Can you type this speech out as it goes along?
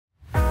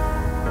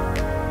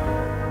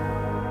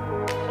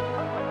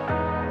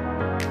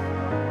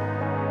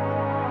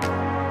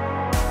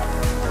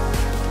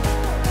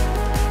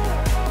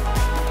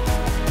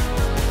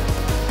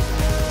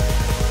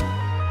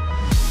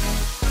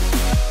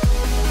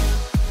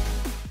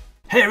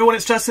Hey everyone,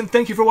 it's Justin.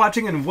 Thank you for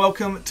watching and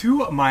welcome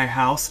to my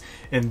house.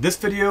 In this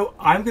video,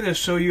 I'm going to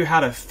show you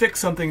how to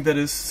fix something that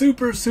is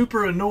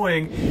super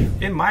annoying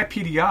in my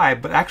PDI,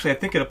 but actually I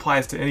think it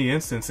applies to any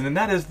instance, and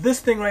that is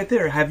this thing right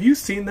there. Have you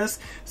seen this?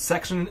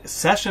 Session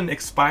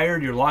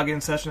expired, your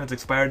login session has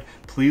expired.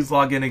 Please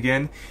log in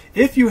again.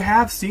 If you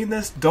have seen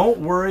this, don't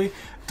worry.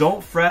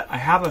 Don't fret, I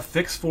have a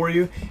fix for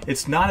you.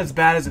 It's not as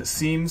bad as it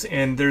seems,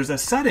 and there's a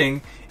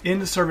setting in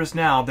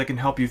ServiceNow that can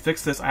help you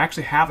fix this. I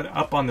actually have it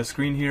up on the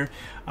screen here.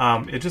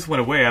 It just went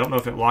away. I don't know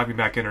if it logged me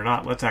back in or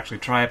not. Let's actually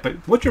try it. But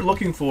what you're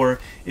looking for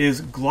is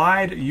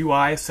glide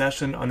UI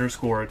session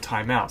underscore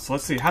timeout. So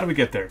let's see, how do we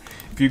get there?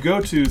 If you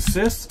go to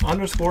sys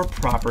underscore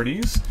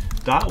properties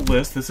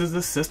 .list, this is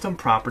the system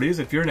properties.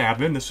 If you're an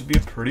admin, this would be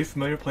a pretty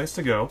familiar place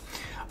to go.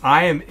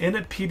 I am in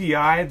a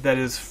PDI that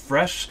is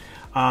fresh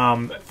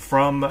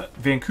from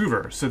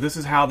Vancouver. So this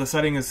is how the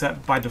setting is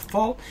set by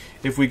default.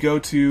 If we go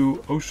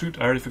to, oh shoot,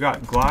 I already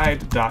forgot,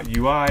 glide.ui.session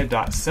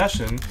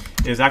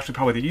is actually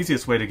probably the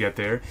easiest way to get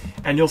there.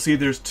 And you'll see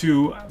there's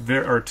two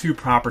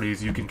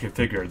properties you can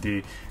configure.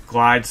 The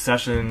glide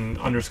session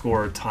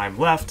underscore time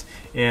left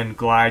and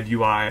glide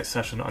UI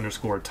session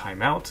underscore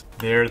timeout.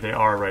 There they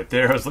are right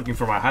there. I was looking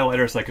for my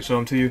highlighter so I could show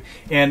them to you.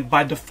 And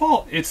by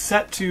default, it's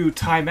set to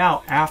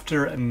timeout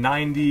after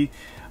 90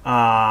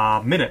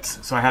 minutes.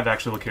 So I had to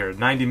actually look here,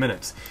 90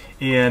 minutes.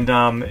 And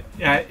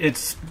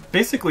it's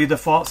basically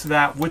defaults to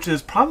that, which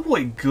is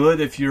probably good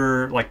if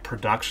you're like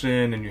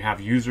production and you have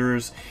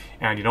users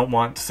and you don't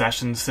want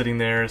sessions sitting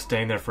there,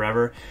 staying there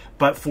forever.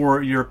 But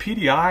for your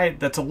PDI,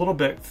 that's a little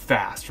bit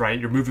fast, right?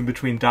 You're moving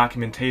between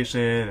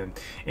documentation and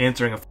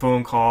answering a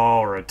phone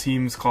call or a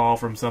Teams call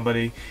from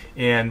somebody.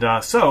 And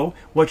so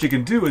what you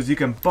can do is you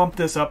can bump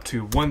this up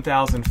to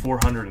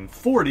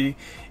 1,440,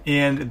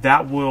 and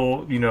that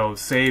will,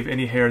 save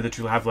any hair that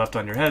you have left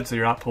on your head so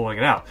you're not pulling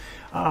it out.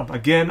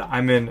 Again,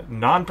 I'm in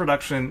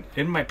non-production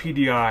in my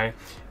PDI.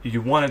 You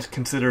want to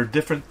consider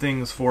different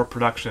things for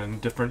production,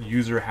 different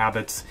user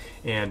habits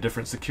and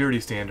different security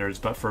standards.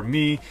 But for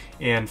me,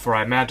 and for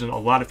I imagine a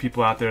lot of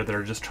people out there that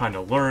are just trying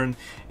to learn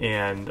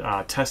and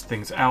test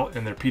things out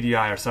in their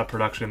PDI or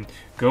sub-production,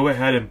 go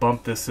ahead and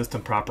bump this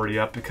system property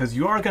up, because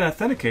you are going to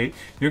authenticate.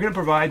 You're going to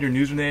provide your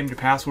username, your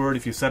password.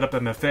 If you set up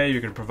MFA,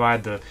 you're going to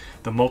provide the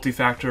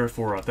multi-factor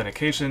for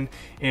authentication,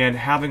 and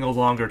having a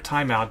longer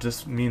timeout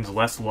just means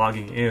less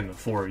logging in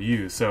for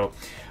you. So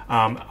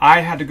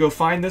I had to go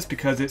find this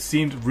because it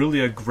seemed really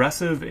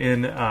aggressive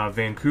in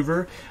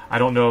Vancouver. I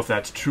don't know if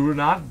that's true or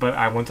not, but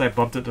once I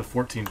bumped it to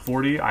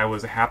 1440, I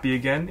was happy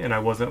again, and I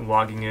wasn't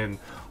logging in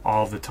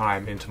all the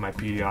time into my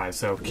PDI.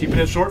 So keeping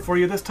it short for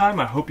you this time.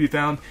 I hope you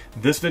found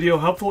this video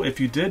helpful. If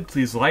you did,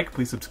 please like,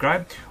 please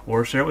subscribe,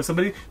 or share it with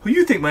somebody who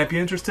you think might be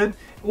interested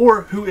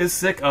or who is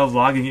sick of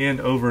logging in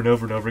over and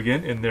over and over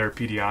again in their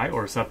PDI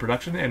or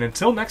sub-production. And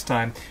until next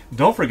time,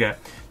 don't forget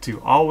to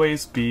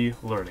always be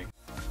learning.